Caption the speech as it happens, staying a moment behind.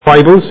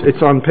Bibles,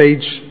 it's on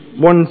page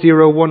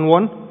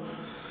 1011.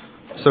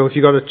 So if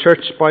you've got a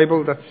church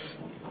Bible that's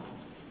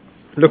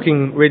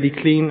looking really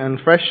clean and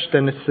fresh,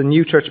 then it's the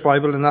new church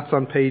Bible, and that's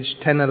on page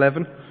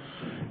 1011.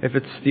 If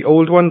it's the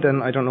old one,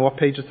 then I don't know what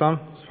page it's on.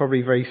 It's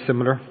probably very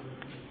similar,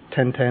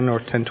 1010 or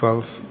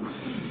 1012.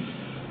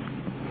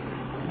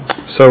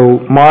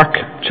 So Mark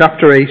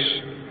chapter 8,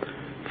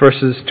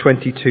 verses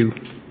 22.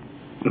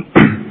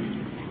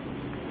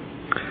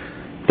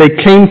 They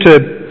came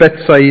to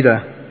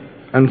Bethsaida,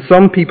 and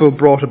some people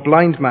brought a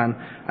blind man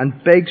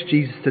and begged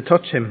Jesus to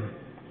touch him.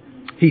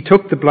 He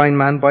took the blind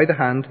man by the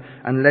hand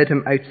and led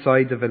him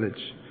outside the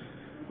village.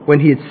 When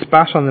he had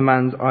spat on the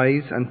man's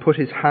eyes and put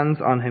his hands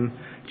on him,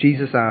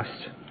 Jesus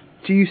asked,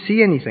 "Do you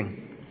see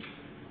anything?"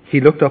 He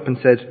looked up and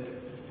said,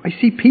 "I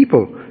see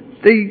people.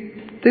 They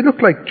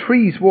look like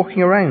trees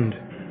walking around."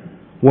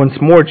 Once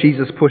more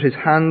Jesus put his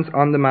hands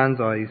on the man's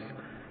eyes.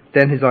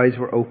 Then his eyes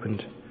were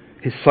opened.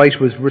 His sight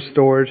was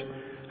restored,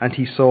 and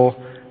he saw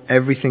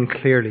everything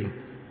clearly.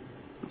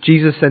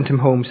 Jesus sent him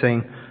home,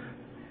 saying,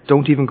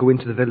 "Don't even go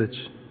into the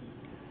village."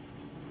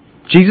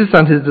 Jesus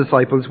and his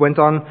disciples went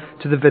on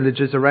to the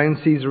villages around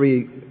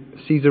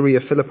Caesarea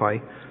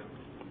Philippi.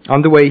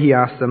 On the way he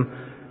asked them,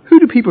 "Who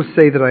do people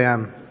say that I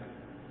am?"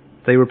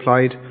 They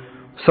replied,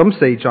 "Some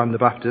say John the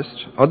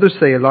Baptist, others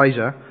say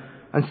Elijah,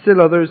 and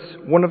still others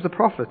one of the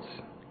prophets."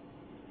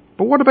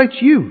 "But what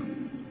about you?"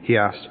 he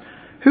asked.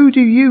 "Who do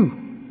you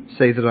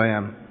say that I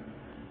am?"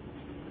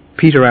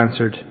 Peter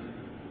answered,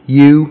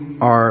 "You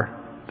are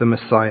the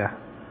Messiah."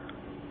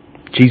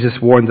 Jesus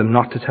warned them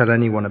not to tell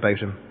anyone about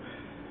him.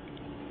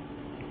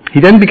 He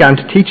then began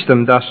to teach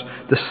them that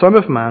the Son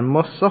of Man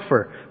must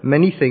suffer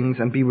many things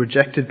and be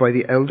rejected by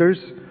the elders,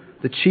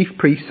 the chief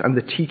priests, and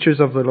the teachers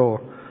of the law,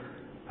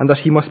 and that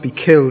he must be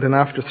killed and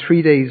after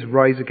 3 days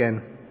rise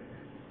again.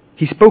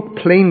 He spoke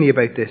plainly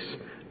about this,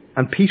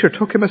 and Peter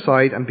took him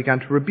aside and began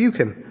to rebuke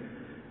him.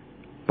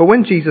 But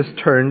when Jesus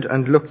turned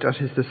and looked at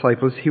his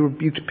disciples, he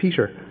rebuked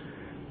Peter.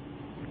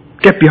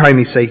 "Get behind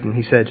me, Satan,"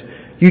 he said.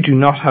 "You do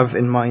not have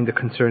in mind the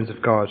concerns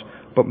of God,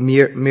 but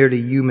merely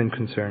human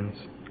concerns."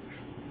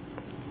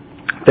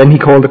 Then he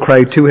called the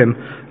crowd to him,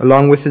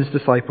 along with his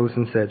disciples,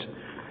 and said,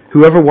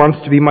 "Whoever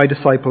wants to be my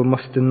disciple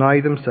must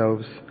deny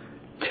themselves,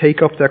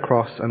 take up their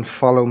cross, and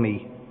follow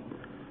me.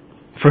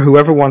 For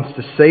whoever wants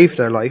to save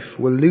their life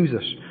will lose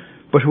it,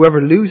 but whoever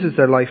loses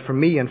their life for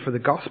me and for the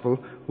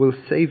gospel will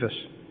save it.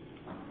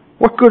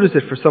 What good is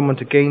it for someone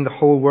to gain the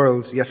whole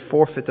world, yet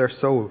forfeit their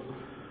soul?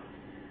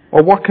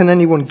 Or what can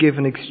anyone give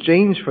in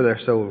exchange for their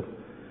soul?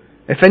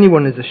 If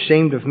anyone is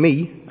ashamed of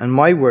me and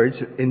my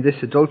words in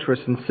this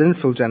adulterous and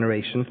sinful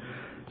generation,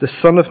 the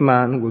Son of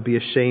Man will be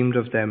ashamed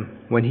of them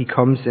when he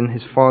comes in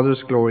his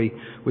Father's glory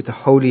with the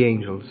holy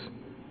angels."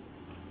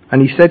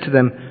 And he said to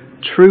them,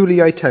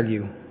 "Truly I tell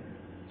you,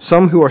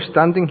 some who are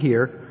standing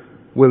here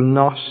will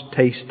not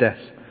taste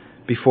death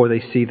before they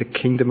see the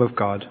kingdom of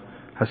God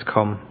has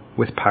come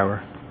with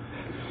power."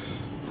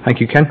 Thank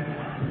you, Ken.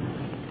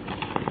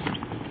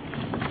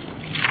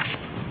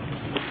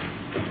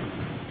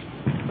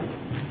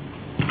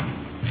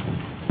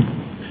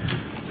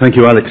 Thank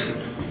you, Alex.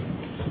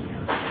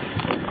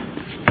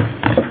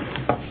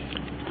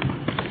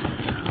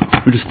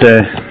 We'll just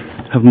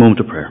have a moment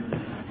of prayer.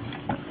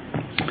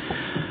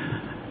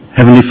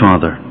 Heavenly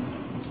Father,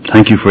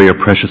 thank you for your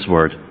precious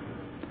word.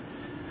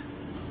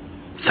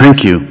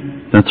 Thank you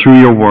that through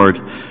your word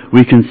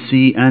we can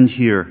see and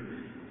hear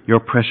your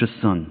precious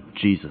Son,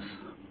 Jesus.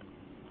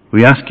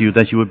 We ask you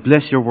that you would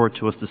bless your word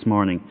to us this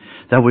morning,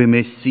 that we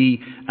may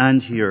see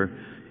and hear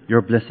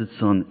your blessed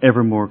Son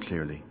ever more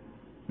clearly,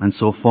 and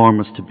so form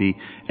us to be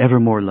ever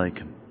more like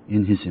him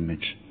in his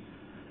image.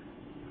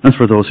 And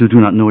for those who do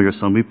not know your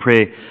Son, we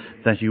pray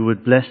that you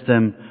would bless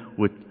them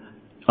with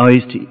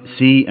eyes to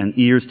see and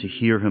ears to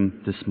hear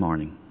him this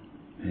morning.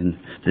 In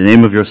the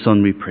name of your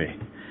Son we pray.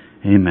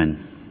 Amen.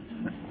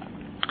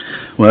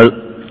 Well,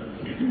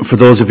 for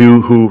those of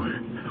you who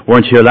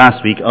weren't here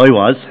last week, I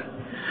was,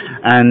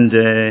 and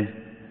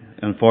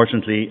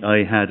unfortunately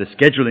I had a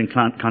scheduling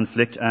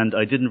conflict, and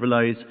I didn't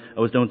realize I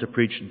was down to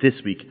preach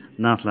this week,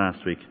 not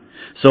last week.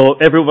 So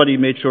everybody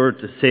made sure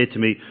to say to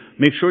me,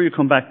 "Make sure you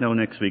come back now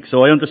next week."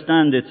 So I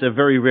understand it's a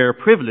very rare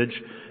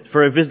privilege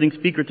for a visiting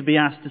speaker to be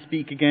asked to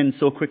speak again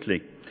so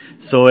quickly.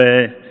 So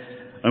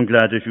I'm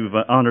glad that you've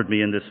honoured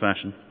me in this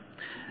fashion.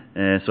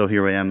 So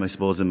here I am, I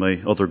suppose, in my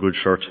other good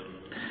shirt.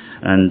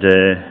 And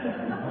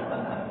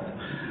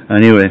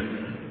anyway,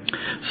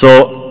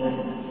 so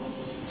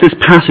this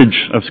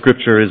passage of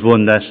Scripture is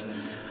one that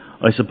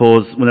I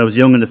suppose when I was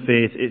young in the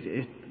faith,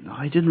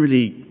 I didn't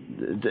really,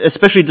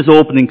 especially this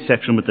opening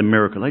section with the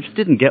miracle, I just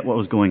didn't get what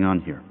was going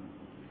on here.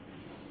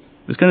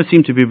 This kind of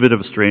seemed to be a bit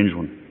of a strange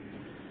one.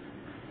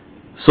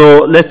 So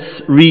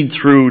let's read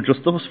through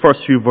just those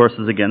first few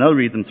verses again. I'll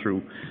read them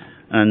through,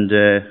 and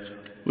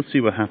we'll see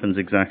what happens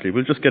exactly.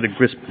 We'll just get a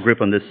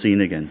grip on this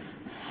scene again.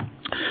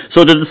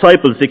 So the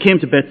disciples, they came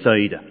to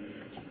Bethsaida,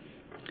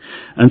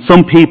 and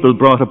some people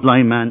brought a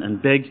blind man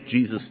and begged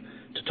Jesus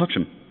to touch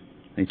him.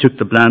 And he took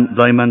the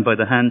blind man by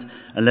the hand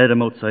and led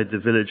him outside the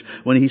village.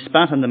 When he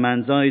spat on the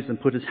man's eyes and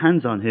put his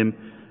hands on him,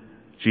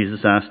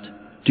 Jesus asked,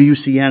 "Do you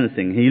see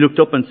anything?" He looked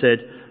up and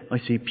said, "I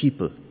see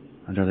people,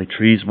 and they're like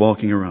trees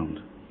walking around."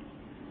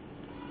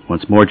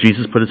 Once more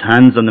Jesus put his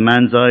hands on the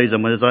man's eyes,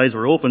 and when his eyes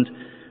were opened,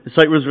 his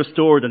sight was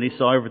restored and he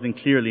saw everything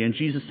clearly. And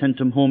Jesus sent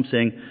him home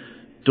saying,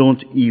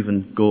 "Don't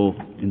even go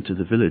into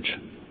the village."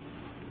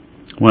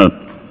 Well,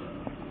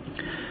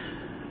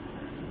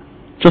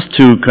 just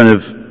to kind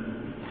of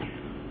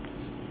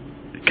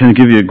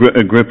give you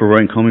a grip of where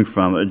I'm coming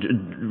from,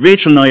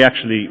 Rachel and I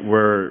actually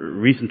were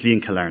recently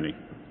in Killarney.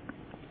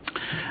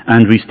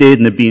 And we stayed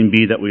in a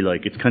B&B that we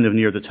like. It's kind of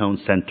near the town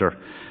centre.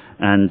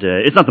 And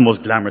it's not the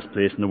most glamorous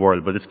place in the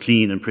world, but it's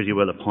clean and pretty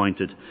well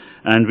appointed.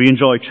 And we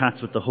enjoyed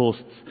chats with the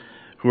hosts,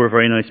 who were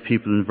very nice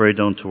people and very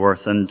down to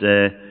earth. And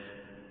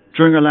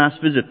during our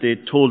last visit, they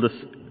told us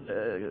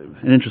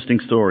an interesting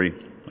story.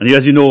 And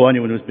as you know,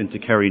 anyone who's been to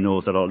Kerry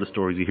knows that all the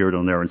stories you hear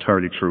down there are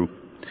entirely true.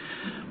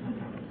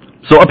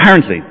 So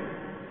apparently,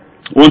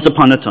 once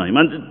upon a time,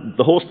 and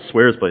the host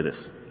swears by this,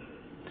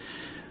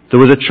 there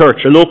was a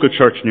church, a local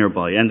church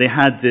nearby, and they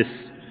had this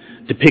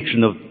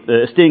depiction of,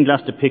 a stained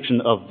glass depiction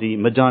of the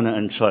Madonna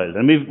and Child.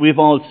 And we've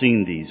all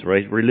seen these,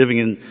 right? We're living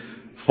in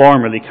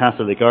formerly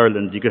Catholic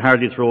Ireland. You could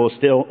hardly throw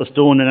a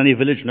stone in any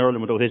village in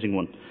Ireland without hitting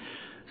one.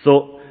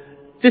 So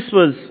this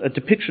was a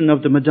depiction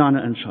of the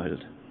Madonna and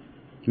Child,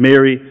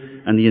 Mary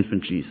and the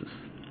infant Jesus.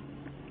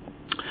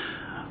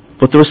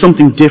 But there was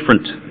something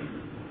different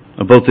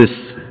about this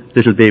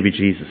little baby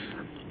Jesus.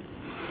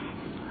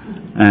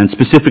 And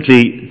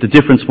specifically, the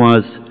difference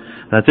was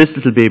that this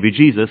little baby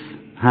Jesus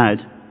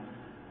had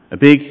a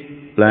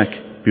big, black,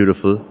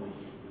 beautiful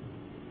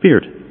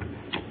beard.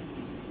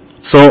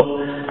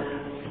 So,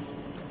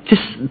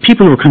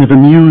 people were kind of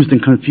amused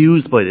and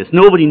confused by this.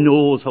 Nobody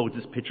knows how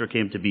this picture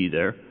came to be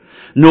there.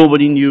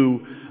 Nobody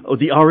knew what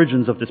the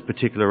origins of this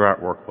particular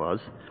artwork was.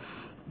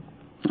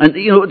 And,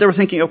 they were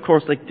thinking, of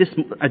course, like this,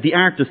 the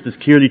artist is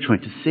clearly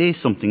trying to say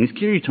something. He's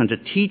clearly trying to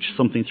teach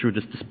something through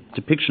this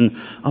depiction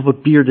of a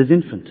bearded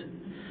infant.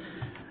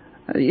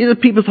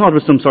 People thought it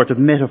was some sort of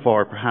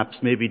metaphor, perhaps.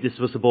 Maybe this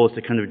was supposed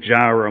to kind of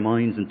jar our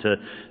minds into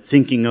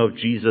thinking of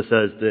Jesus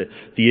as the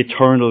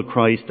eternal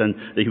Christ, and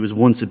that he was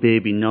once a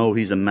baby, now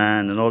he's a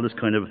man, and all this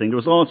kind of thing. There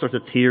was all sorts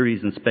of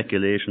theories and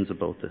speculations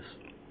about this.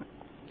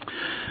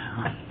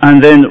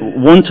 And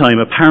then one time,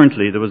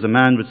 apparently, there was a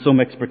man with some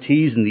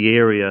expertise in the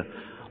area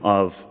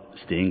of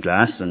stained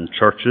glass and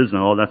churches and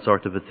all that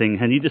sort of a thing,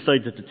 and he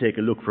decided to take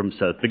a look for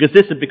himself, because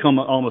this had become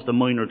almost a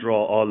minor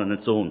draw all on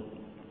its own.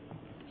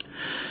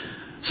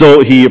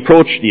 So he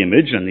approached the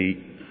image and he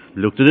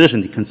looked at it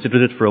and he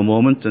considered it for a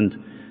moment,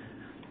 and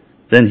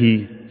then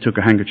he took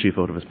a handkerchief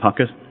out of his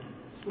pocket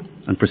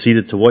and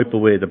proceeded to wipe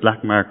away the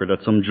black marker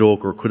that some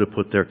joker could have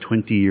put there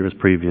 20 years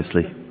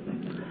previously.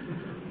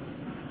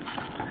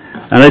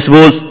 And I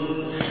suppose,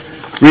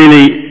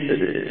 really,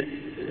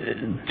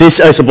 this,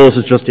 I suppose,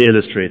 is just to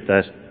illustrate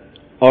that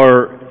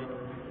our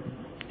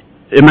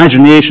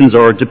imaginations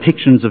or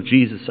depictions of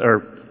Jesus are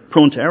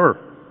prone to error.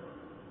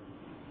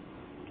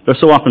 They're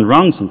so often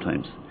wrong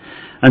sometimes.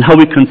 And how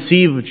we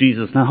conceive of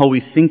Jesus and how we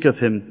think of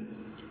him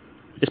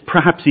is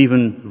perhaps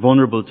even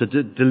vulnerable to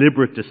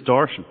deliberate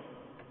distortion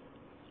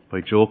by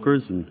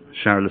jokers and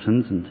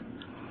charlatans. And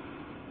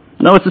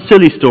now, it's a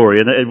silly story,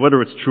 and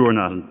whether it's true or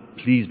not, and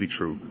please be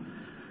true.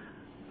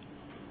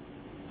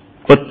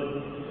 But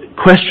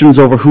questions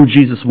over who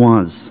Jesus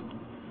was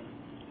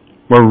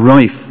were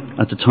rife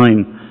at the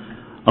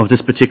time of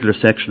this particular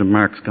section of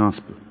Mark's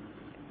Gospel.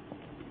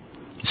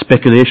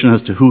 Speculation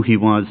as to who he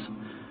was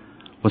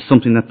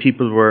something that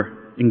people were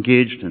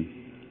engaged in.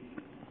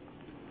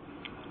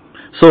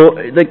 So,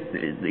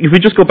 if we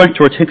just go back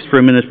to our text for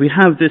a minute, we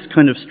have this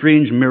kind of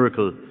strange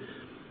miracle,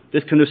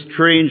 this kind of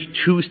strange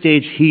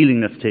two-stage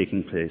healing that's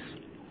taking place.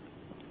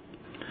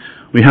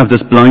 We have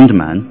this blind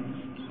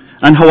man,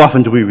 and how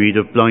often do we read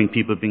of blind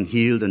people being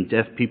healed and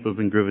deaf people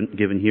being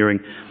given hearing?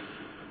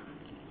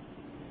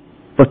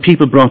 But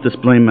people brought this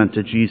blind man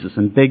to Jesus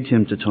and begged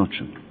him to touch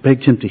him,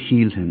 begged him to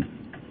heal him.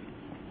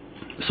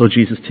 So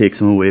Jesus takes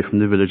him away from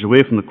the village,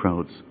 away from the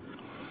crowds.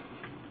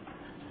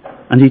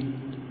 And he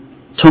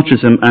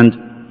touches him,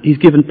 and he's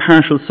given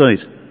partial sight.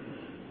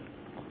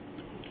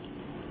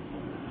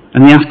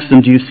 And he asks him,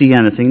 "Do you see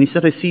anything?" And he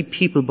said, "I see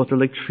people, but they're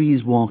like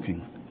trees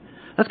walking."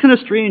 That's kind of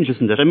strange,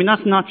 isn't it? I mean,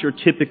 that's not your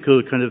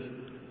typical kind of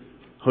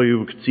how you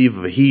would conceive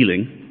of a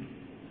healing.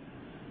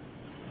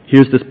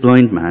 Here's this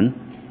blind man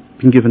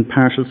being given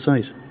partial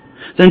sight.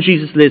 Then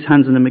Jesus lays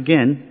hands on him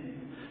again,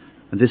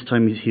 and this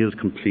time he's healed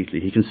completely.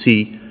 He can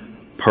see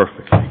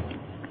perfectly.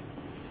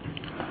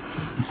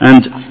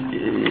 And,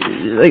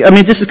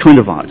 this is kind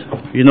of odd.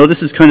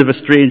 This is kind of a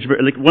strange...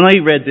 when I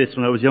read this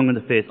when I was young in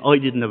the faith, I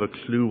didn't have a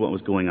clue what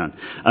was going on.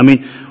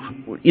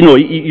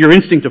 Your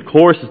instinct, of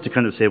course, is to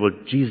kind of say, well,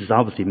 Jesus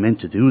obviously meant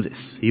to do this.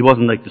 He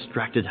wasn't,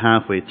 distracted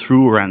halfway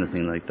through or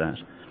anything like that.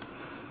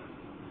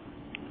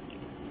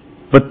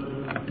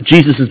 But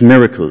Jesus'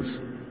 miracles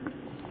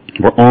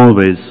were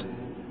always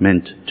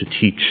meant to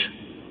teach.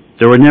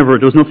 There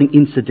was nothing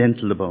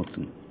incidental about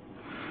them.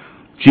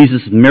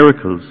 Jesus'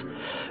 miracles,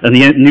 and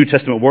the New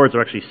Testament words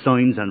are actually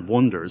signs and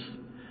wonders,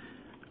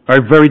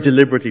 are very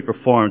deliberately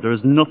performed. There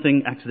is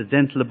nothing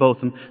accidental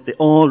about them. They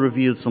all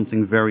reveal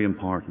something very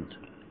important.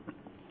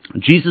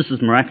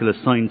 Jesus' miraculous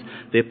signs,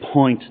 they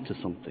point to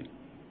something.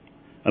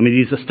 I mean,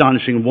 these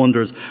astonishing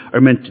wonders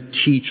are meant to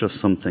teach us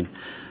something.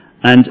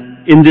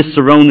 And in this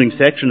surrounding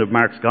section of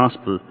Mark's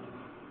Gospel,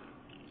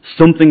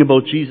 something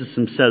about Jesus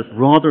himself,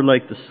 rather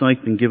like the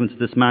sight being given to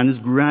this man, is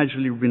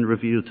gradually been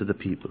revealed to the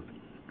people.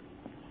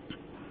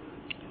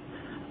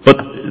 But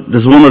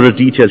there's one other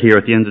detail here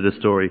at the end of the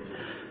story.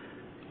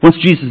 Once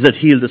Jesus had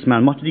healed this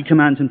man, what did he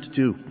command him to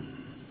do?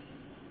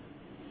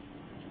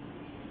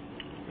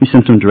 He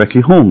sent him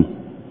directly home.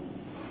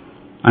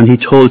 And he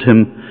told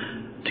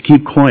him to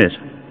keep quiet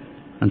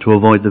and to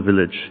avoid the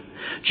village.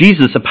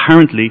 Jesus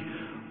apparently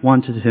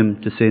wanted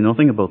him to say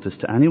nothing about this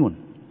to anyone,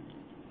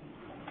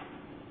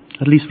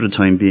 at least for the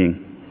time being.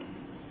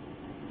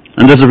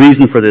 And there's a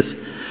reason for this.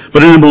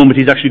 But in a moment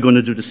he's actually going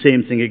to do the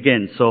same thing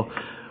again. So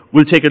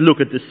we'll take a look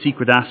at this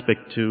secret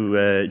aspect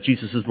to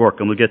Jesus'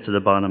 work, and we'll get to the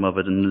bottom of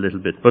it in a little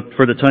bit. But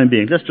for the time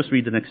being, let's just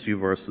read the next few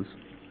verses.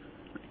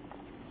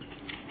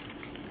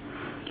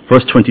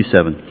 Verse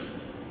 27.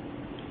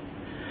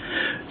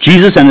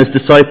 Jesus and his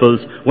disciples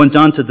went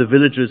on to the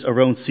villages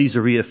around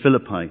Caesarea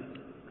Philippi.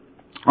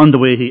 On the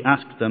way he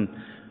asked them,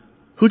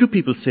 "Who do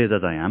people say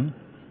that I am?"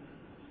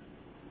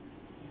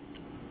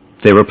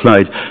 They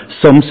replied,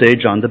 "Some say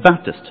John the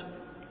Baptist,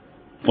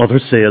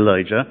 others say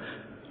Elijah,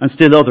 and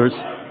still others,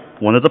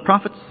 one of the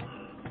prophets."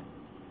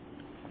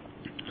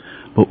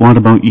 "But what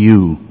about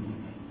you?"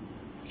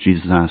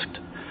 Jesus asked.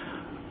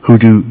 "Who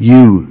do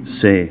you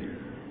say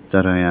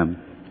that I am?"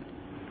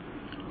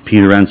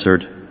 Peter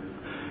answered,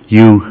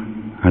 "You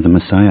are the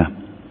Messiah."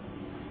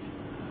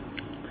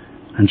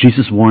 And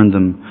Jesus warned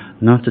them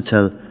not to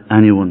tell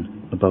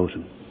anyone about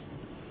him.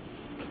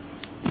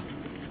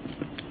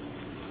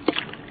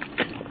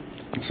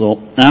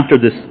 So, after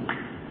this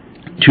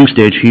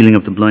two-stage healing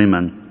of the blind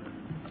man,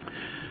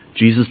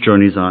 Jesus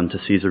journeys on to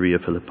Caesarea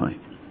Philippi.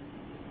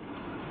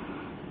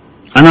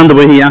 And on the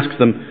way he asks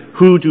them,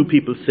 "Who do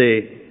people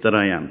say that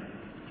I am?"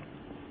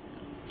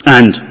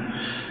 And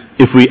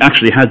if we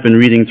actually had been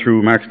reading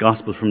through Mark's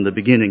Gospel from the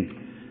beginning,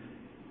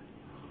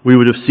 we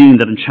would have seen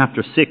that in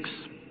chapter 6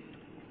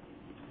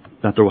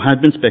 that there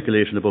had been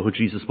speculation about who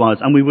Jesus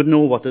was, and we would know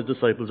what the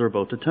disciples are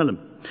about to tell him.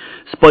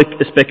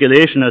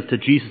 Speculation as to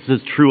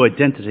Jesus' true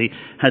identity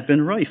had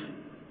been rife.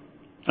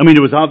 I mean,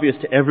 it was obvious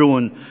to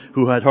everyone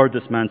who had heard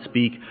this man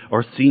speak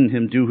or seen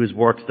him do his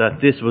works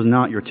that this was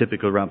not your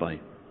typical rabbi.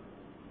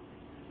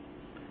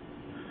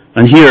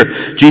 And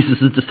here,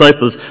 Jesus'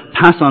 disciples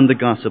pass on the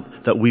gossip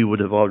that we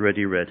would have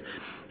already read.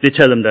 They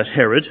tell him that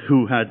Herod,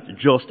 who had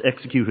just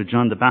executed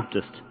John the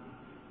Baptist,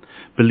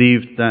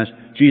 believed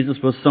that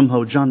Jesus was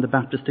somehow John the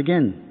Baptist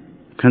again,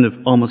 kind of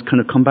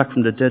come back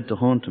from the dead to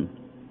haunt him.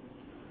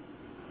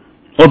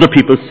 Other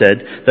people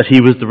said that he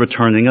was the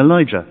returning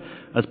Elijah,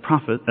 as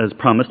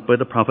promised by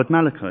the prophet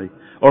Malachi,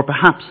 or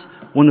perhaps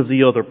one of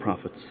the other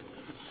prophets.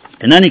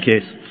 In any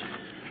case,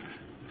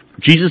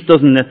 Jesus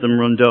doesn't let them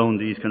run down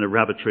these kind of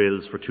rabbit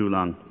trails for too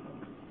long.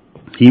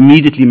 He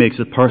immediately makes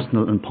it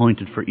personal and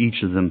pointed for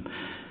each of them.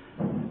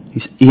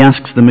 He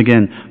asks them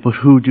again, "But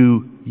who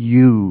do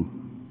you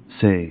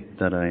say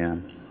that I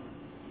am?"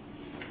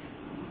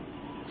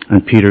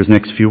 And Peter's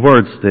next few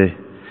words, they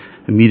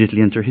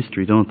immediately enter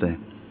history, don't they?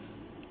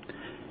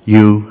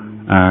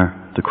 "You are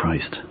the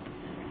Christ."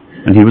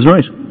 And he was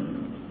right.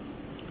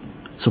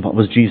 So what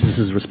was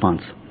Jesus'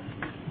 response?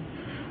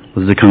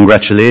 Was it a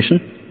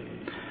congratulation?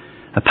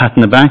 A pat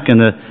on the back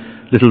and a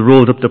little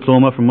rolled up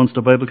diploma from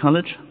Munster Bible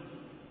College?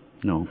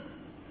 No.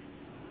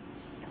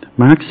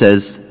 Mark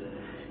says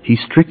he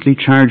strictly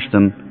charged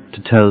them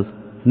to tell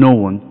no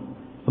one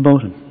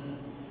about him.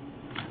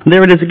 And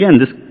there it is again,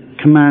 this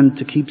command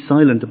to keep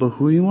silent about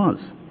who he was.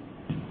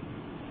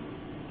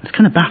 It's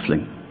kind of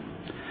baffling.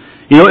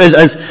 You know,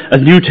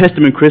 as New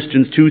Testament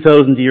Christians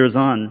 2,000 years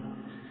on,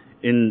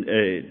 in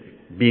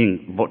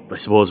being what I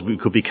suppose we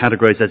could be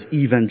categorized as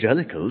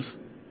evangelicals,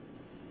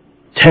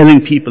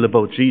 telling people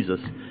about Jesus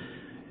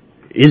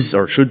is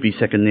or should be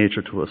second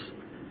nature to us.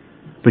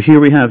 But here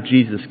we have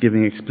Jesus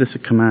giving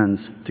explicit commands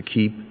to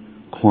keep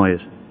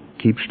quiet,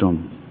 keep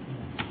stum.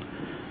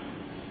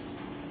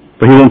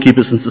 But he won't keep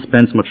us in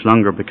suspense much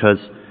longer, because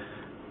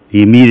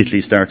he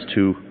immediately starts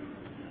to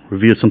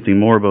reveal something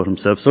more about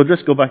himself. So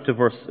just go back to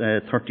verse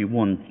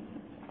 31.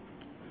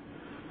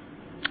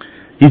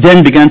 He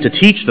then began to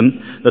teach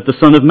them that the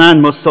Son of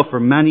Man must suffer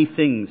many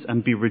things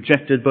and be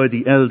rejected by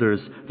the elders,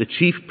 the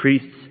chief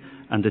priests,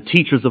 and the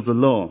teachers of the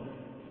law,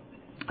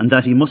 and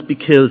that he must be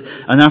killed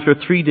and after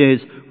 3 days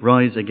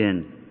rise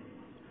again.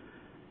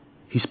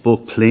 He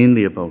spoke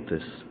plainly about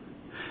this,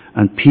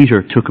 and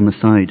Peter took him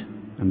aside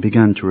and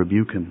began to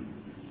rebuke him.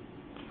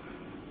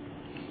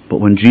 But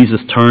when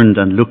Jesus turned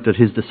and looked at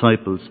his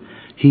disciples,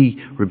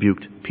 he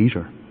rebuked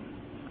Peter.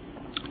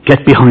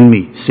 "Get behind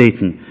me,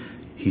 Satan,"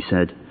 he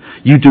said.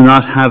 "You do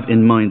not have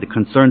in mind the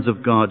concerns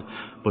of God,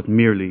 but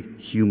merely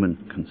human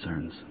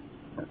concerns."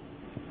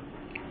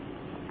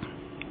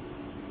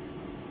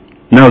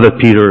 Now that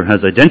Peter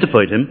has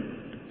identified him,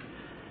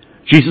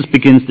 Jesus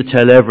begins to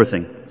tell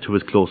everything to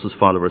his closest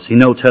followers. He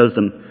now tells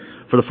them,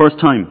 for the first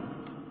time,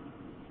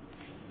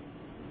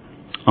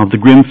 of the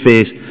grim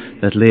fate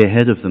that lay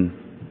ahead of them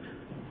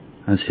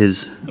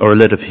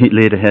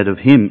laid ahead of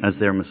him as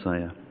their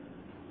Messiah.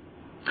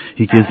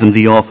 He gives them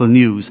the awful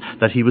news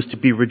that he was to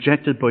be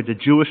rejected by the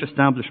Jewish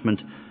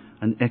establishment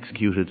and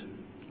executed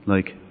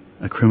like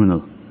a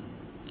criminal.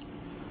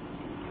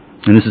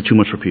 And this is too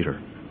much for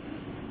Peter.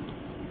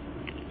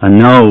 And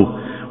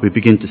now we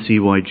begin to see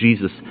why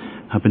Jesus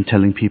had been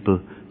telling people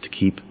to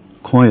keep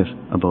quiet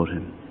about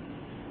him.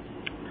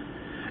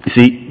 You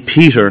see,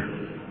 Peter,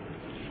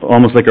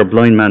 almost like our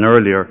blind man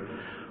earlier,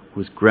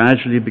 was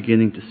gradually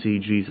beginning to see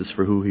Jesus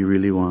for who he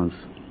really was.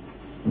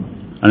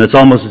 And it's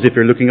almost as if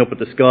you're looking up at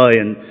the sky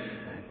and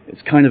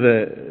it's kind of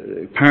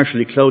a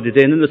partially clouded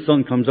in and the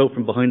sun comes out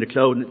from behind the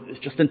cloud and it's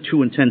just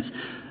too intense.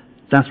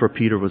 That's where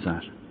Peter was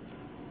at.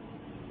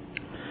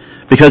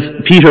 Because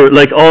Peter,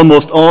 like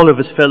almost all of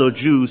his fellow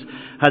Jews,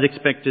 had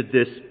expected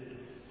this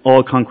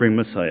all-conquering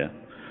Messiah,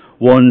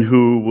 one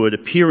who would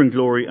appear in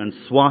glory and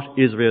swat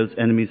Israel's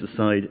enemies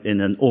aside in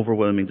an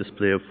overwhelming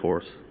display of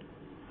force.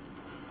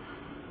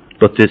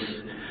 But this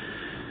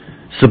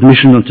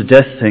submission unto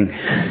death thing,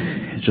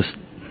 it just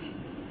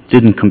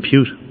didn't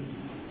compute,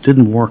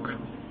 didn't work.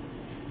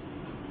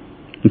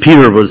 And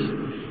Peter was,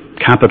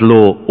 capital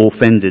O,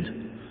 offended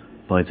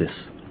by this.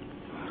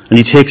 And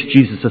he takes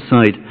Jesus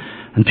aside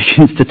and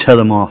begins to tell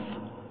him off.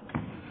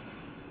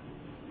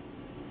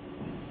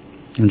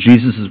 And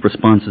Jesus'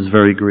 response is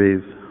very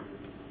grave.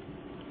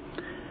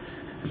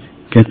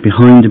 "Get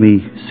behind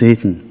me,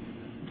 Satan,"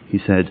 he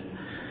said.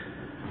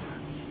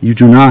 "You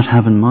do not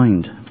have in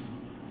mind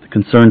the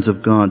concerns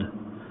of God,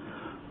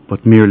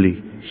 but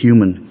merely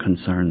human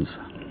concerns."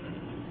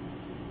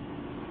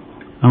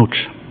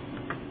 Ouch.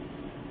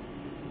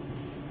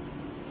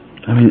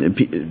 I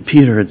mean,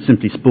 Peter had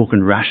simply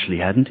spoken rashly,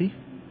 hadn't he?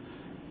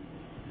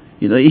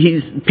 You know,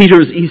 he's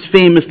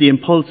famously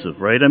impulsive,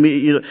 right? I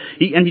mean, you know,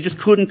 he just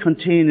couldn't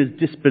contain his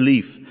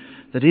disbelief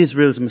that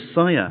Israel's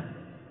Messiah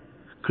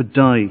could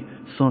die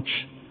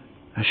such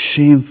a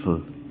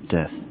shameful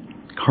death.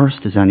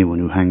 Cursed is anyone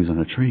who hangs on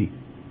a tree.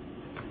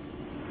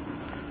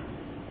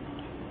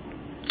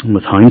 And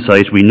with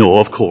hindsight, we know,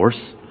 of course,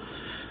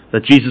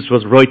 that Jesus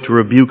was right to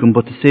rebuke him,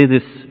 but to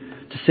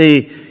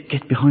say,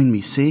 "Get behind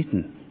me,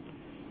 Satan."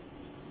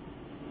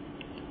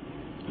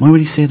 Why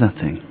would he say that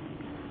thing?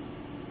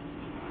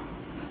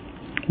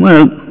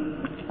 Well,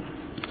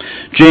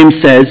 James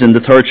says in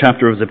the 3rd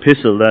chapter of his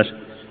epistle that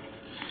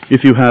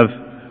if you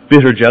have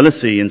bitter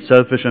jealousy and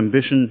selfish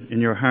ambition in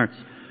your hearts,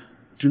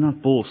 do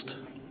not boast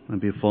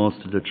and be false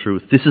to the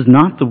truth. This is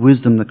not the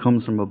wisdom that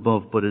comes from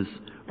above, but is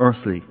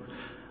earthly,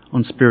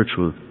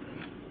 unspiritual,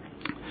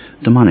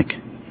 demonic.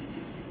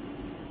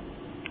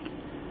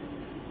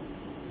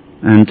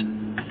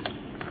 And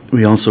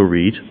we also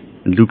read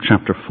in Luke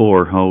chapter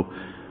 4 how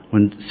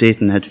when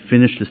Satan had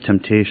finished his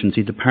temptations,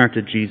 he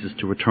departed Jesus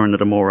to return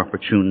at a more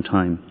opportune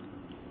time.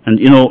 And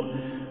you know,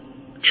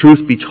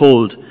 truth be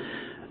told,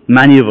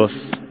 many of us,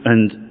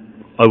 and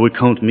I would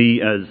count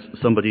me as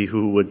somebody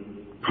who would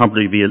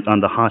probably be on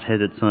the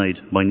hot-headed side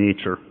by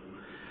nature,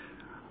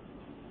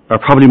 are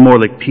probably more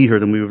like Peter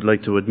than we would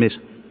like to admit.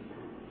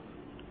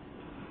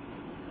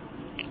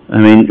 I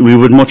mean, we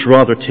would much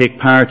rather take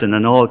part in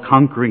an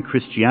all-conquering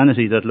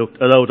Christianity that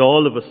allowed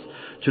all of us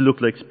to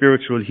look like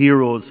spiritual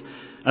heroes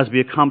as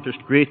we accomplished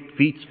great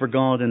feats for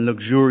God in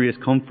luxurious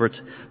comfort,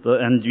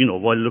 and, you know,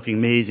 while looking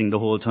amazing the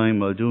whole time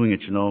while doing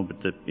it, you know,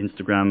 with the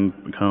Instagram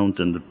account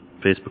and the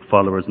Facebook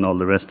followers and all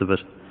the rest of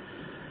it.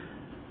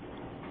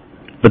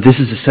 But this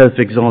is a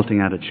self-exalting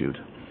attitude.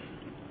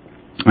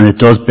 And it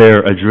does bear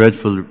a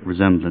dreadful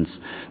resemblance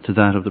to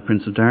that of the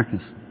Prince of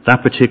Darkness.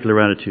 That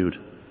particular attitude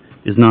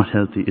is not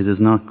healthy. It is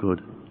not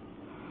good.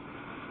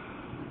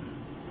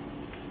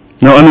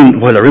 Now, I mean,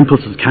 while our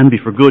impulses can be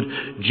for good,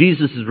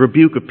 Jesus'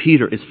 rebuke of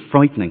Peter is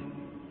frightening.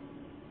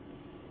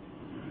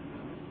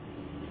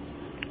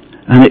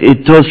 And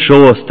it does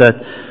show us that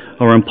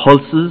our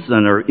impulses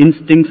and our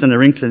instincts and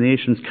our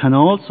inclinations can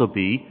also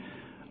be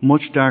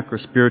much darker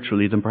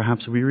spiritually than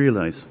perhaps we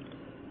realize.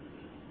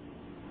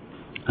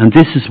 And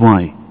this is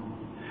why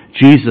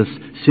Jesus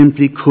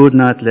simply could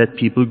not let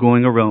people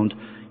going around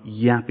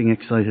yapping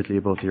excitedly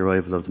about the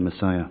arrival of the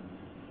Messiah.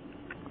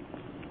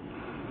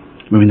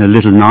 I mean, a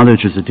little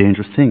knowledge is a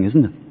dangerous thing,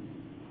 isn't it?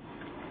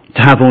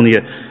 To have only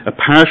a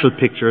partial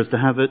picture is to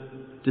have a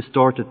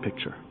distorted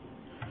picture.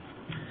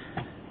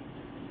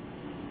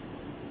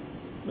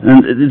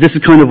 And this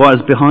is kind of what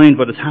is behind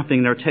what is happening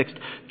in our text.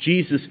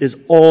 Jesus is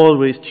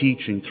always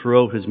teaching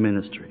throughout his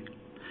ministry,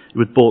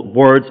 with both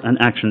words and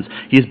actions.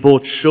 He is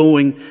both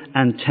showing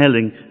and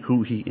telling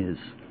who he is.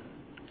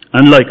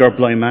 Unlike our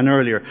blind man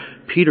earlier,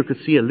 Peter could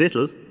see a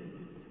little,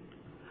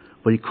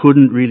 but he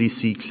couldn't really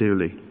see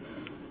clearly.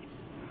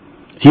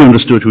 He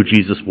understood who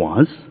Jesus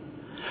was,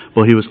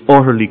 but he was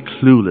utterly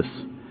clueless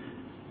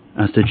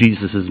as to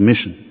Jesus'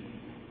 mission.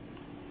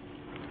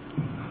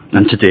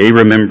 And today,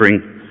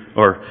 remembering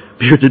or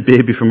bearded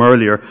baby from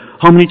earlier,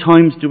 how many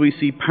times do we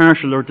see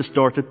partial or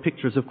distorted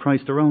pictures of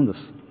Christ around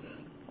us?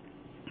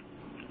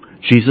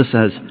 Jesus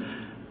says,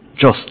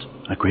 just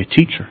a great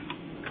teacher.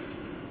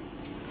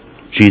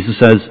 Jesus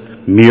says,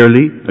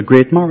 merely a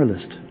great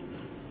moralist.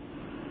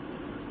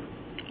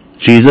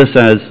 Jesus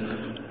says,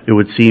 it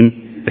would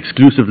seem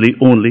exclusively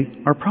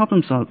only our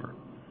problem solver.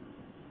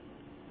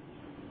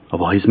 A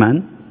wise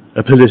man,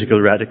 a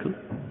political radical.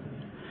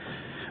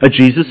 A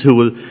Jesus who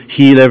will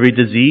heal every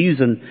disease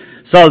and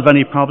solve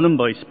any problem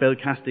by spell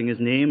casting his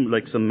name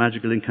like some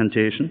magical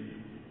incantation.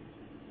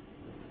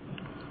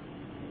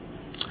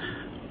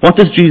 What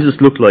does Jesus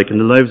look like in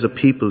the lives of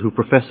people who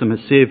profess him as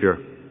Saviour,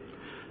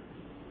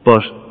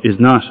 but is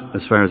not,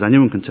 as far as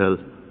anyone can tell,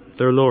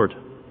 their Lord?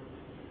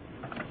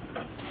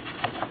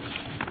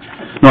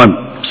 Now,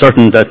 I'm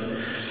certain that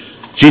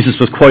Jesus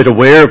was quite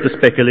aware of the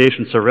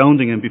speculation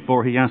surrounding him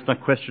before he asked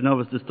that question of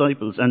his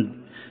disciples,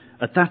 and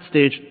at that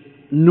stage,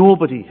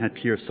 nobody had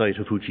clear sight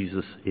of who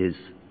Jesus is.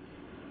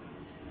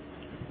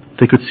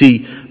 They could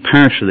see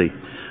partially,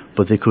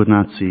 but they could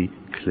not see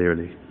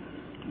clearly.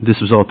 This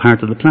was all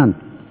part of the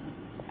plan.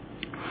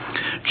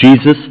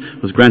 Jesus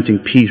was granting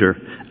Peter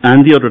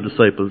and the other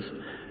disciples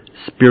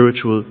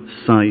spiritual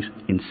sight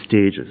in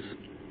stages.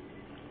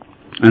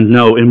 And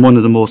now, in one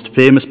of the most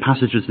famous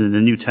passages in the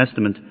New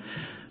Testament,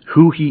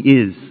 who he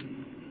is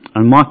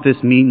and what this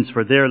means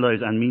for their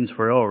lives and means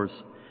for ours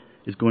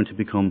is going to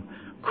become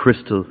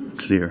crystal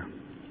clear.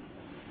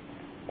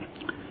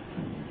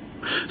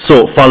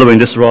 So, following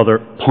this rather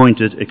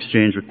pointed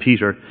exchange with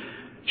Peter,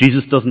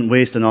 Jesus doesn't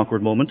waste an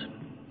awkward moment.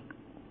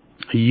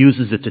 He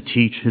uses it to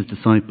teach his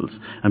disciples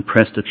and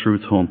press the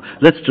truth home.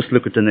 Let's just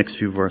look at the next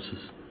few verses.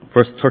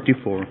 Verse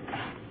 34.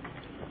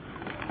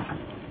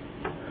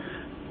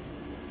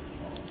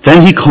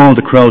 Then he called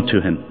the crowd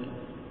to him,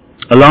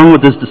 along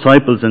with his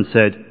disciples, and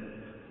said,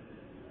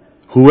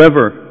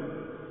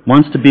 whoever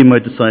wants to be my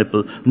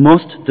disciple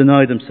must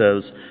deny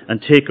themselves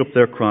and take up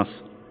their cross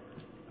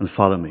and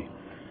follow me.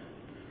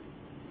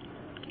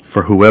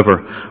 For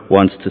whoever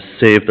wants to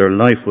save their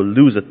life will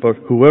lose it, but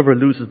whoever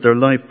loses their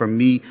life for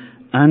me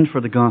and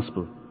for the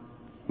gospel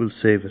will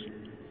save it.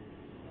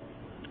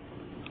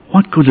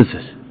 What good is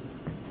it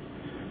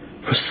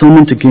for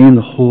someone to gain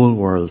the whole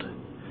world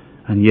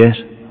and yet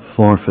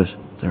forfeit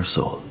their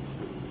soul?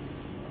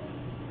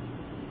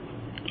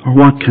 Or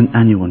what can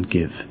anyone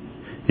give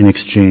in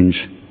exchange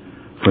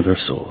for their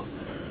soul?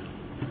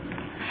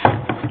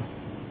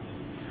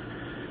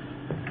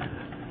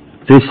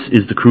 This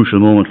is the crucial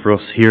moment for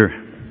us here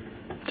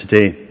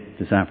today,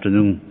 this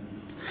afternoon,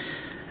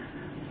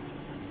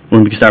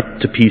 when we start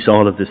to piece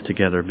all of this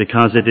together,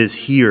 because it is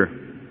here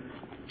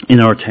in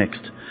our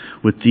text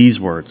with these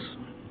words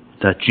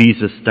that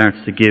Jesus starts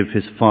to give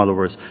his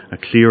followers a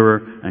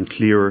clearer and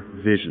clearer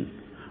vision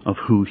of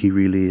who he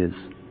really is.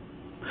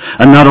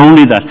 And not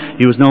only that,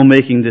 he was now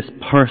making this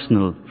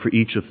personal for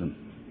each of them,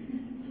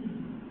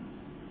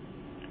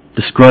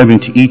 describing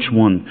to each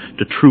one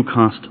the true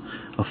cost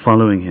of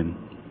following him.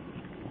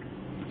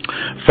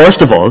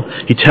 First of all,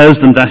 he tells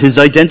them that his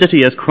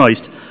identity as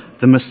Christ,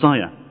 the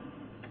Messiah,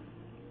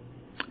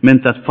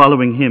 meant that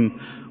following him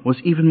was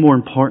even more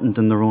important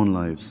than their own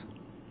lives.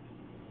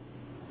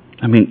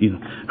 I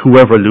mean,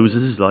 whoever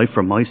loses his life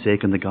for my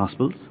sake in the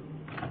Gospels,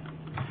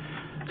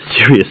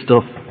 serious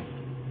stuff.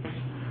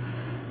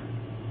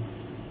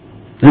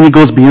 Then he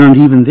goes beyond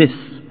even this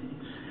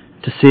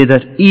to say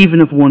that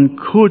even if one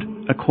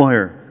could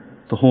acquire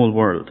the whole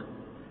world,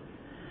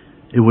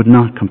 it would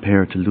not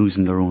compare to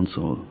losing their own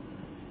soul.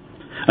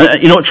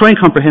 Try and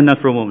comprehend that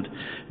for a moment.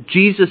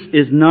 Jesus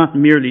is not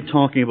merely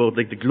talking about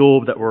like the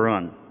globe that we're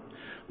on,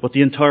 but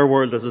the entire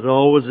world as it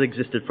always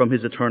existed from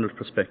his eternal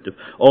perspective.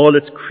 All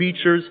its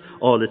creatures,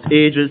 all its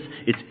ages,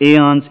 its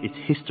aeons, its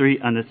history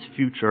and its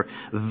future.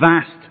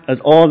 Vast as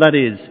all that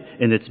is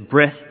in its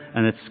breadth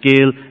and its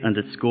scale and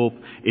its scope,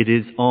 it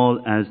is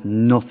all as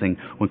nothing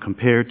when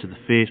compared to the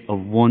fate of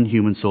one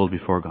human soul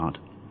before God.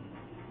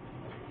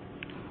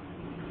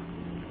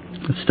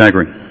 It's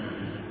staggering.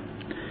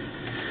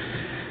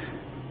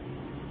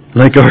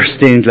 Like our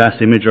stained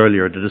glass image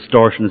earlier, the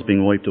distortion is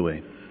being wiped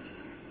away.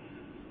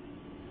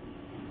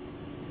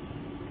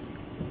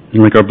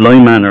 And like our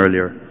blind man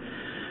earlier,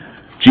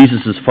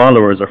 Jesus'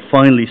 followers are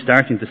finally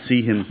starting to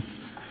see him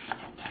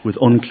with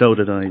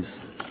unclouded eyes.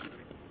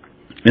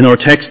 In our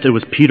text, it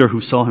was Peter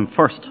who saw him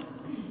first.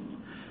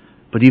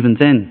 But even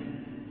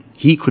then,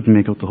 he couldn't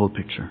make out the whole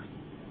picture.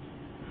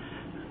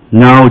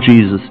 Now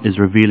Jesus is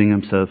revealing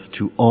himself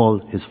to all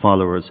his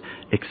followers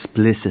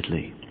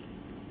explicitly.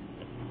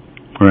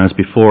 Whereas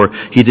before,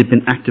 he had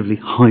been actively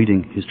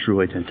hiding his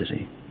true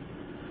identity.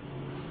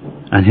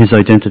 And his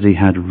identity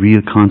had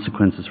real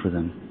consequences for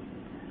them.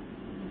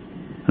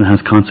 And has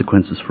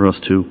consequences for us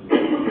too.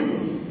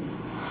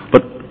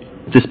 But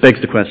this begs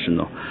the question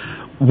though.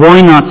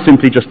 Why not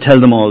simply just tell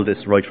them all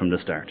this right from the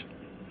start?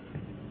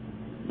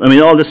 I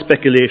mean, all this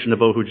speculation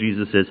about who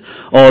Jesus is,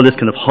 all this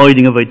kind of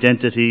hiding of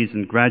identities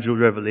and gradual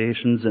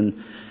revelations and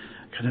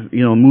kind of,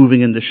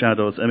 moving in the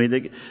shadows. I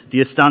mean,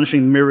 the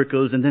astonishing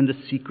miracles and then the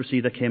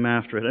secrecy that came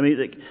after it. I mean,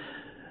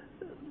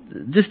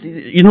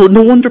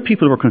 No wonder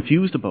people were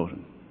confused about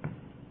him.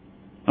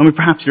 I mean,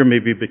 perhaps you're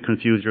maybe a bit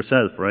confused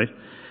yourself, right?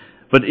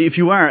 But if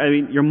you are, I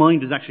mean, your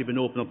mind has actually been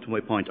opened up to my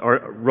point,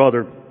 or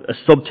rather, a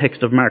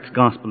subtext of Mark's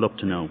Gospel up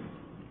to now.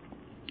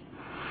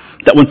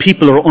 That when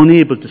people are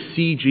unable to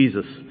see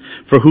Jesus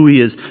for who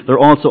he is, they're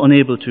also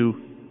unable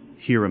to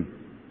hear him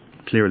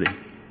clearly.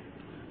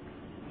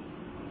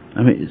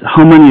 I mean,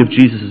 how many of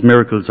Jesus'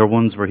 miracles are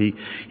ones where he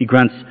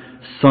grants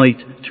sight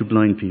to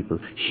blind people,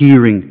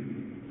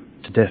 hearing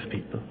to deaf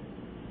people?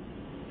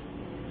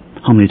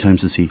 How many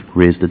times has he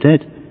raised the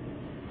dead?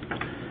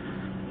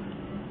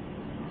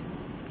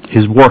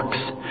 His works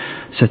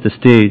set the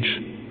stage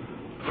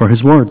for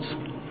his words.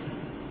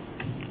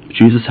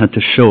 Jesus had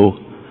to show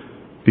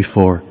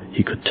before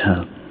he could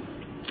tell.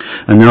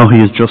 And now he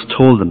has just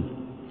told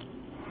them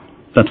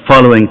that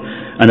following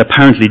an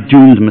apparently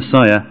doomed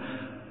Messiah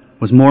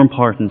was more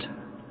important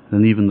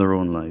than even their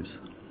own lives.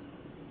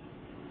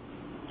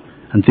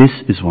 And this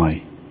is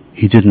why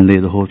he didn't lay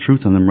the whole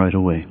truth on them right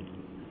away.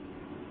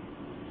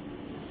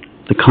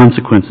 The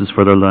consequences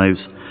for their lives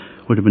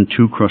would have been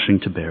too crushing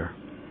to bear.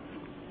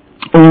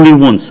 Only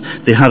once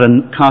they had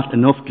caught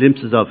enough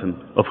glimpses of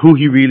him, of who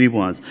he really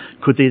was,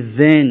 could they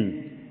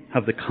then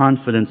have the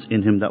confidence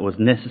in him that was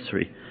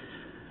necessary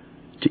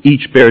to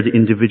each bear the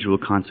individual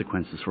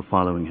consequences for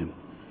following him.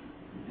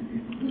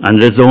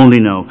 And it is only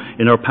now,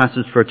 in our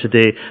passage for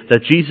today,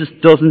 that Jesus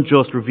doesn't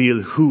just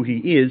reveal who he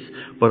is,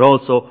 but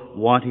also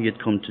what he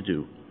had come to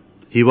do.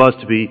 He was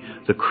to be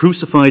the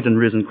crucified and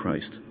risen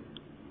Christ,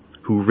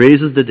 who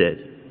raises the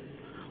dead,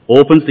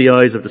 opens the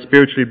eyes of the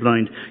spiritually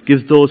blind,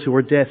 gives those who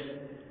are deaf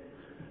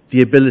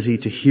the ability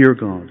to hear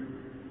God,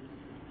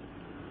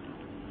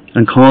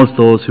 and calls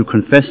those who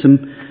confess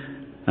him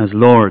as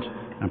Lord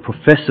and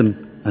profess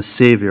him as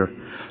Saviour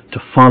to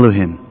follow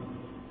him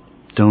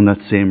down that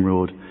same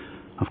road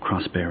of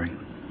cross-bearing.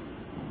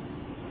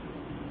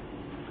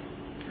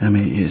 I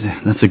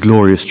mean, that's a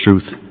glorious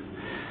truth.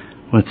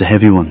 Well, it's a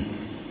heavy one.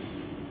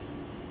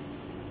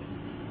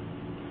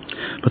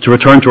 But to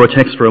return to our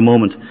text for a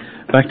moment,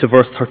 back to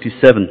verse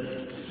 37.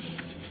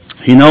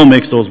 He now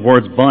makes those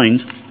words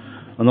bind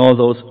on all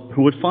those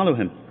who would follow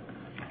him,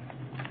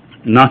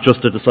 not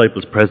just the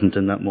disciples present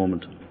in that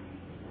moment.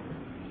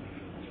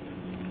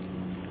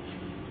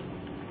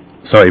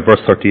 Verse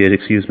 38,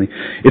 excuse me.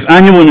 If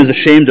anyone is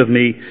ashamed of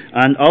me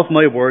and of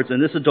my words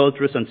in this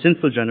adulterous and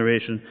sinful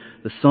generation,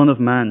 the Son of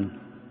Man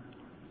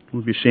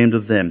will be ashamed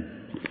of them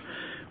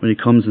when he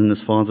comes in his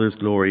Father's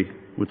glory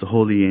with the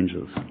holy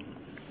angels.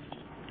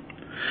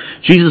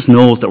 Jesus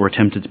knows that we're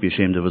tempted to be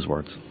ashamed of his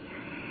words.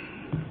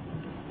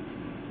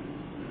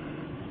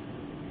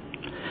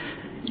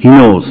 He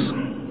knows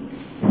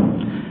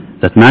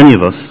that many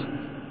of us,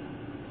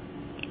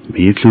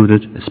 me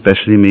included,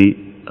 especially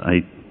me,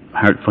 I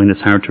find this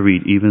hard to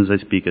read even as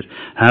I speak it,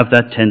 have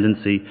that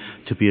tendency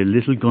to be a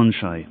little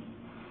gun-shy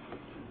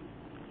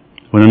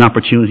when an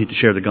opportunity to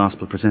share the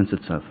gospel presents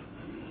itself.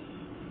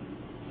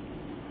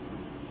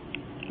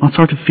 What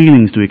sort of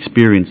feelings do we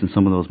experience in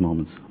some of those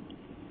moments?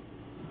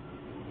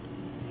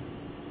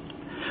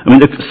 I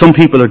mean, some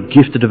people are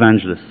gifted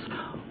evangelists.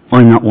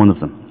 I'm not one of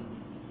them.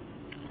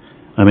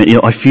 I mean,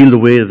 I feel the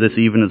weight of this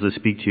even as I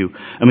speak to you.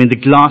 I mean, the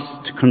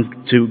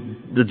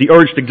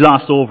urge to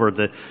gloss over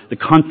the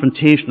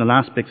confrontational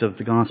aspects of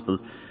the gospel,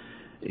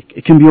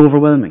 it can be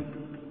overwhelming.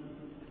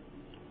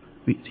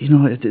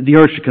 The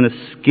urge to kind of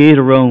skate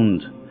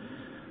around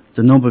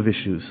the nub of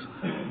issues.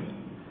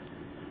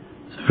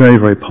 It's very,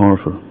 very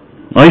powerful.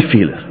 I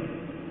feel it.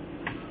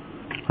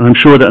 And I'm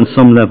sure that on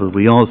some level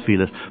we all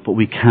feel it, but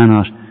we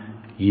cannot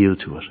yield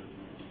to it.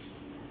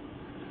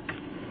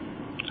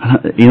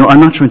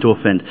 I'm not trying to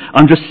offend.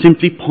 I'm just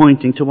simply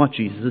pointing to what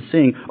Jesus is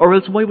saying, or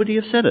else why would he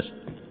have said it?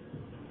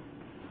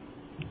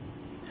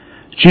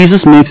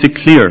 Jesus makes it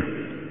clear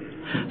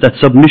that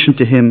submission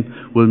to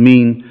him will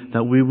mean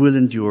that we will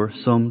endure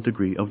some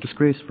degree of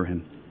disgrace for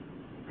him.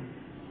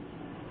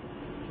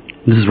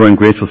 This is why I'm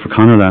grateful for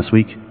Connor last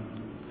week.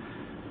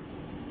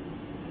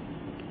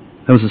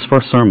 That was his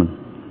first sermon,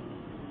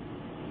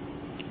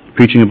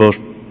 preaching about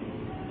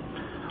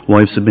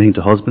wives submitting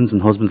to husbands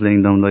and husbands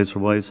laying down lives for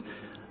wives.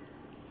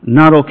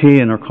 Not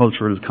okay in our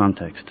cultural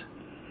context.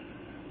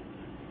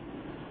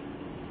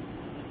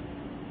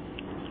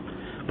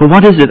 But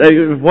what is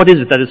it? What is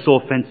it that is so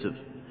offensive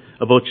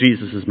about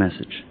Jesus'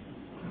 message?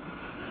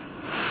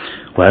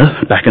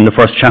 Well, back in the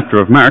first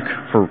chapter of Mark,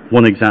 for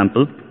one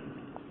example,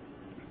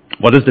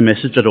 what is the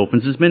message that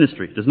opens his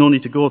ministry? There's no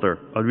need to go there.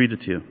 I'll read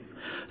it to you.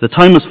 The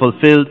time is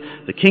fulfilled.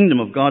 The kingdom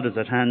of God is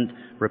at hand.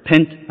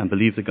 Repent and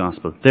believe the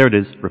gospel. There it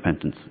is,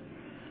 repentance.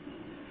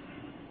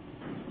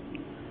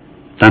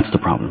 That's the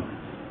problem.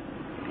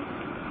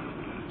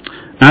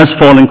 As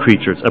fallen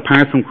creatures,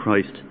 apart from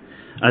Christ,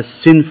 as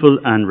sinful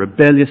and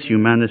rebellious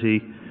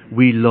humanity,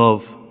 we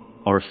love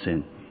our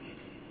sin.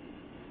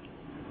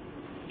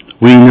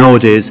 We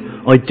nowadays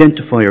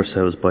identify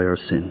ourselves by our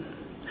sin.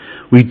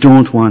 We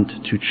don't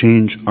want to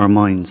change our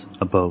minds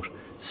about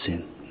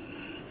sin.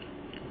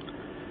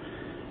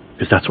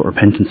 Because that's what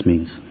repentance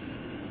means.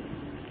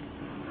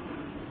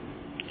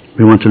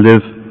 We want to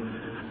live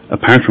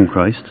apart from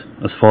Christ,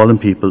 as fallen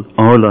people,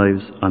 our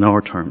lives on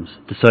our terms,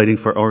 deciding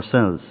for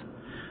ourselves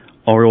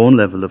our own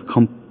level of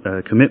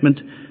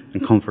commitment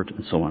and comfort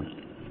and so on.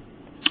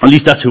 At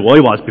least that's who I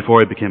was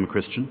before I became a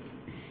Christian.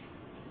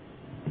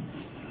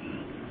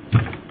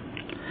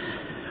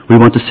 We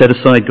want to set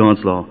aside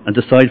God's law and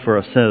decide for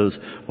ourselves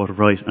what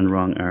right and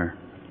wrong are.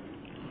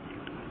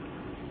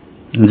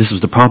 And this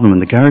was the problem in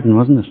the garden,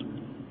 wasn't it?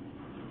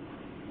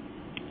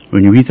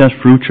 When you eat that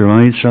fruit, your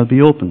eyes shall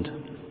be opened.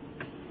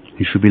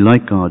 You should be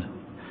like God,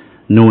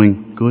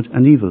 knowing good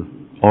and evil.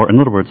 Or, in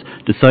other words,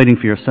 deciding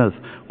for yourself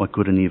what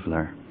good and evil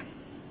are.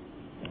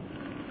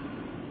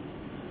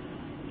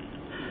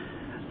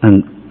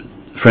 And,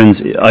 friends,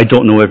 I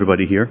don't know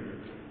everybody here.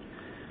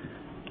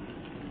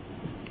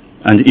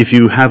 And if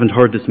you haven't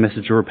heard this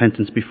message of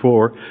repentance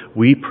before,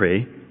 we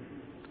pray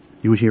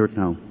you would hear it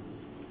now.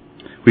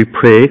 We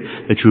pray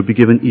that you would be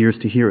given ears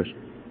to hear it,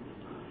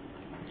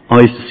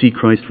 eyes to see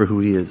Christ for who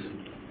he is,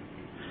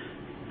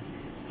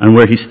 and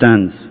where he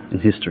stands in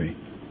history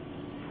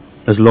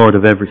as Lord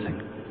of everything.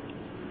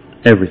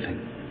 Everything.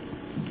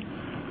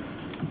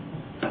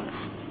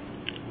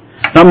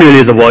 Not merely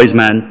as a wise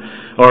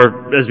man,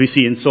 or as we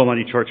see in so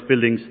many church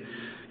buildings,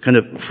 kind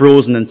of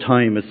frozen in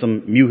time as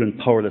some mute and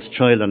powerless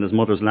child on his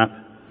mother's lap,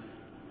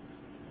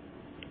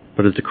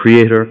 but as the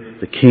Creator,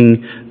 the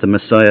King, the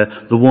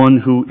Messiah, the one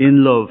who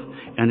in love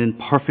and in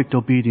perfect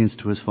obedience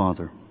to his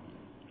Father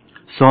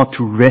sought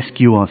to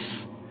rescue us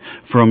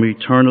from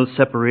eternal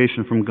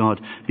separation from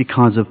God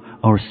because of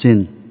our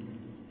sin,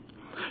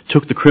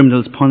 took the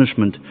criminal's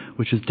punishment,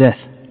 which is death,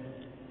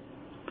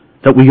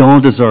 that we all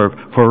deserve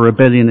for a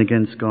rebellion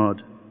against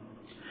God.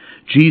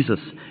 Jesus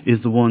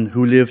is the one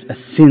who lived a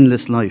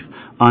sinless life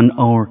on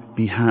our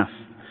behalf,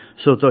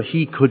 so that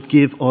he could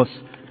give us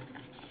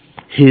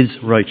his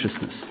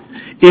righteousness.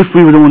 If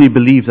we would only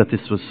believe that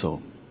this was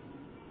so,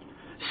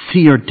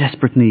 see our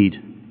desperate need,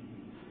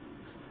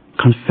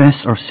 confess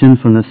our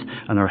sinfulness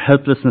and our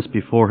helplessness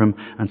before him,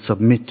 and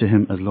submit to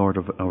him as Lord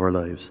of our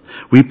lives.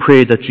 We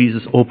pray that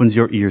Jesus opens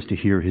your ears to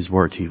hear his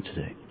word to you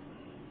today.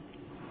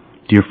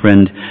 Dear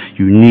friend,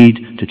 you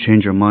need to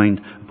change your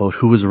mind about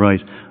who is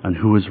right and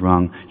who is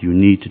wrong. You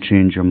need to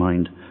change your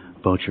mind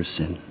about your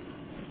sin.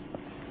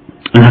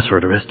 And as for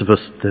the rest of us,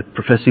 the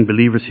professing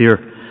believers here,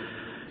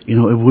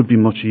 it would be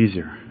much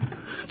easier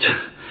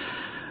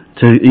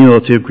to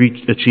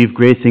achieve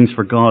great things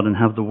for God and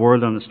have the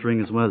world on a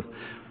string as well.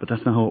 But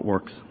that's not how it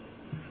works.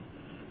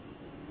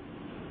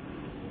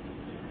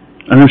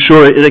 And I'm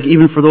sure,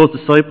 even for those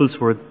disciples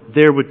who were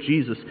there with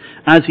Jesus,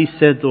 as he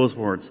said those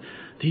words,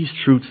 these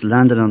truths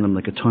landed on them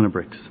like a ton of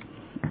bricks.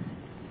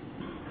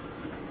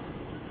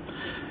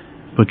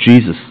 But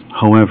Jesus,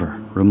 however,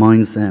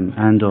 reminds them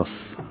and us,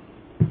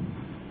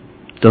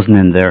 doesn't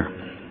end there.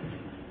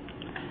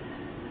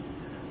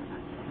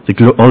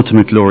 The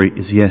ultimate glory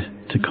is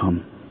yet to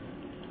come.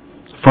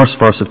 First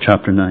verse of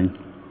chapter 9.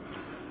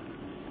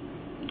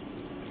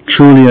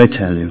 Truly I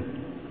tell you,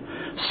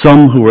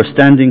 some who are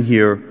standing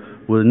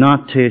here will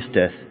not taste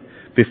death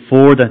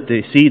before that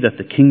they see that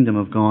the kingdom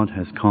of God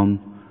has come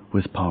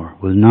with power.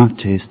 Will not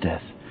taste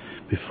death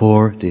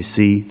before they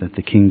see that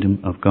the kingdom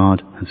of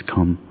God has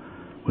come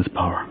with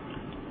power.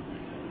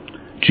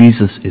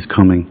 Jesus is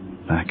coming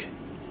back.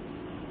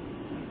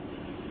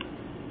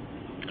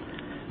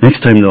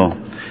 Next time, though,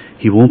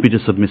 he won't be the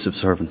submissive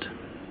servant.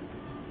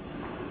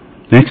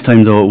 Next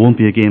time, though, it won't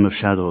be a game of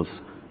shadows.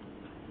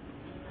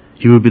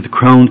 He will be the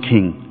crowned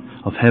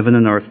king of heaven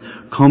and earth,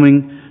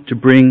 coming to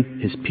bring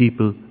his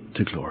people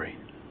to glory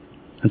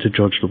and to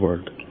judge the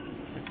world.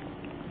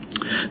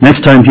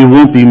 Next time, he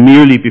won't be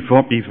merely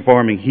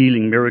performing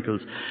healing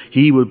miracles.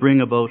 He will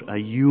bring about a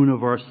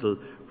universal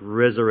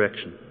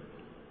resurrection.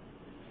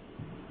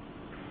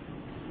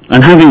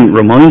 And having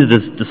reminded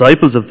his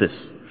disciples of this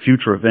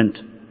future event,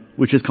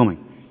 which is coming,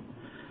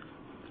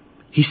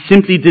 he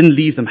simply didn't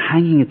leave them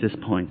hanging at this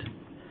point.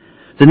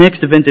 The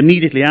next event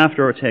immediately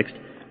after our text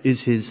is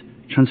his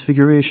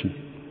transfiguration.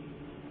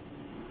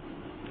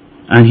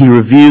 And he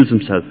reveals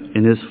himself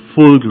in his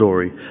full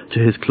glory to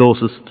his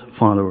closest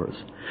followers.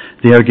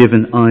 They are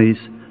given eyes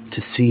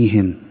to see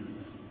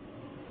him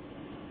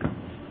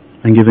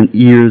and given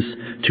ears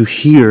to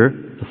hear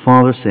the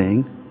Father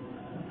saying,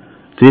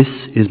 "This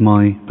is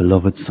my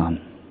beloved Son.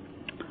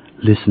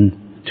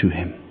 Listen to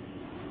him."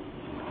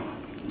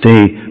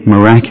 They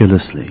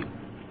miraculously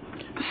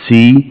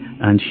see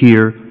and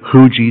hear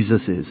who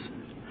Jesus is,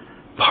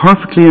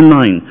 perfectly in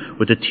line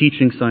with the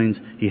teaching signs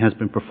he has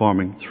been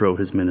performing throughout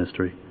his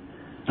ministry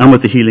and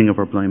with the healing of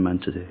our blind man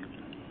today.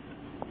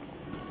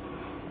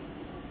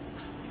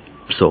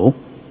 So,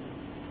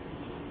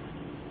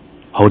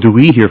 how do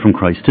we hear from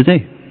Christ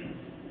today?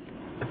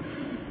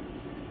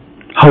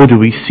 How do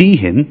we see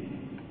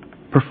him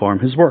perform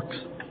his works?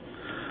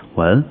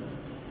 Well,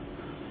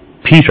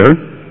 Peter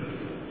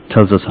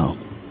tells us how.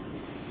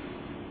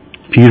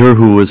 Peter,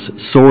 who was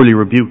sorely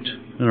rebuked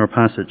in our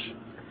passage,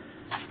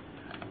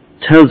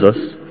 tells us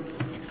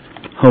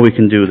how we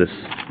can do this.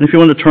 And if you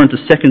want to turn to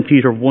 2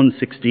 Peter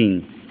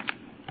 1:16.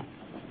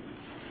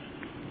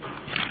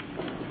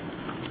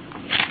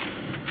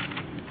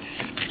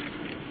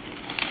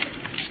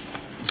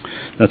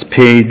 That's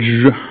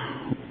page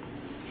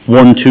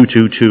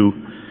 1222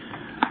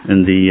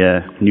 in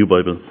the New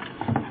Bible.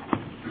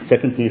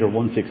 2 Peter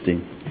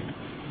 1:16.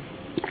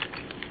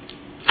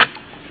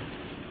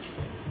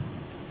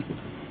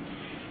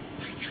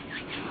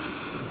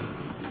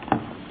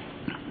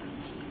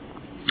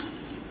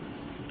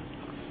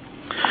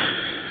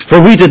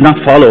 For we did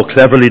not follow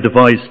cleverly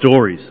devised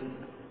stories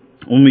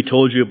when we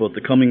told you about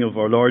the coming of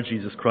our Lord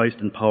Jesus Christ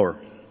in power,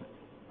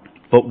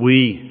 but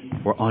we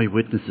were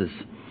eyewitnesses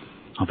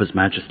of his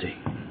majesty.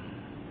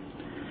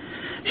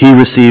 He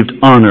received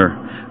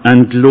honor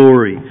and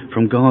glory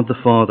from God the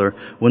Father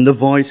when the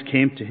voice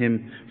came to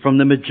him from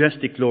the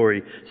majestic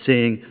glory,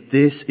 saying,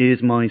 "This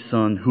is my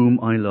Son, whom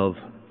I love.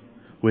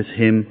 With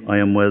him I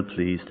am well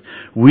pleased."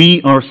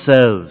 We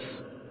ourselves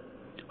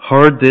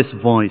heard this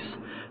voice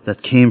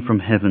that came from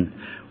heaven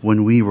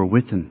when we were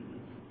with him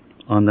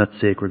on that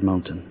sacred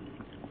mountain.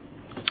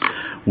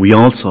 We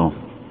also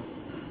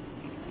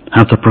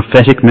have the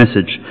prophetic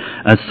message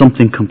as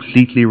something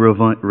completely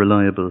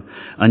reliable,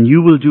 and you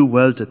will do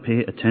well to pay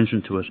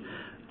attention to it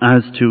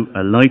as to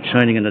a light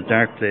shining in a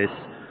dark place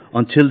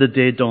until the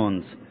day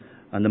dawns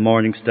and the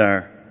morning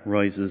star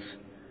rises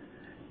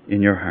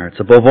in your hearts.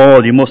 Above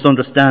all, you must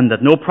understand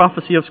that no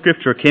prophecy of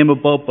Scripture came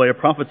about by a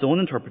prophet's own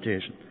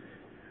interpretation,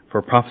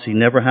 for prophecy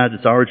never had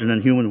its origin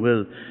in human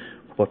will,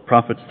 but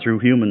prophets though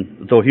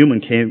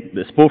human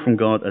spoke from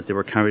God as they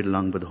were carried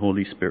along by the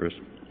Holy Spirit.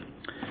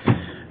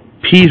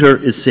 Peter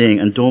is saying,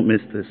 and don't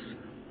miss this,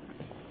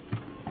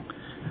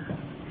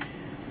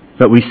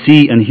 that we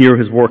see and hear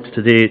his works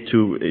today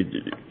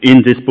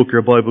in this book,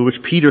 your Bible,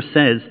 which Peter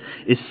says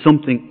is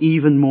something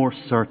even more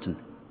certain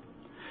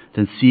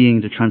than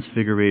seeing the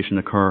transfiguration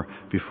occur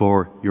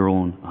before your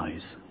own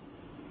eyes.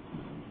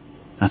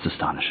 That's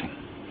astonishing.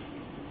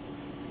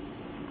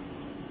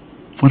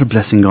 What a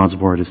blessing God's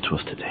word is to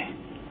us today.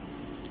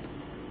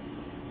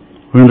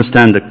 We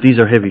understand that these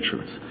are heavy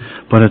truths,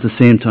 but at the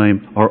same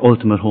time, our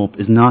ultimate hope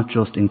is not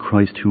just in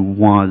Christ who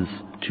was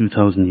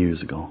 2,000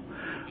 years ago.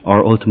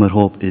 Our ultimate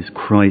hope is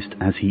Christ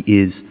as he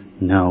is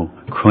now,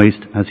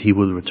 Christ as he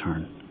will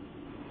return.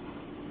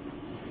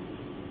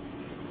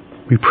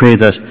 We pray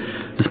that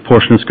this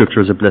portion of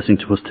Scripture is a blessing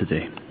to us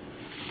today.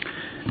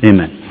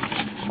 Amen.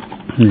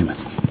 Amen.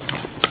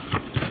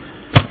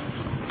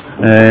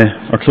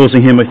 Our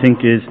closing hymn, I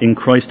think, is In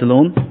Christ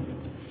Alone.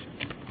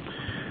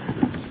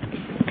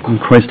 In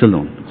Christ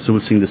Alone. So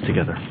we'll sing this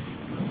together.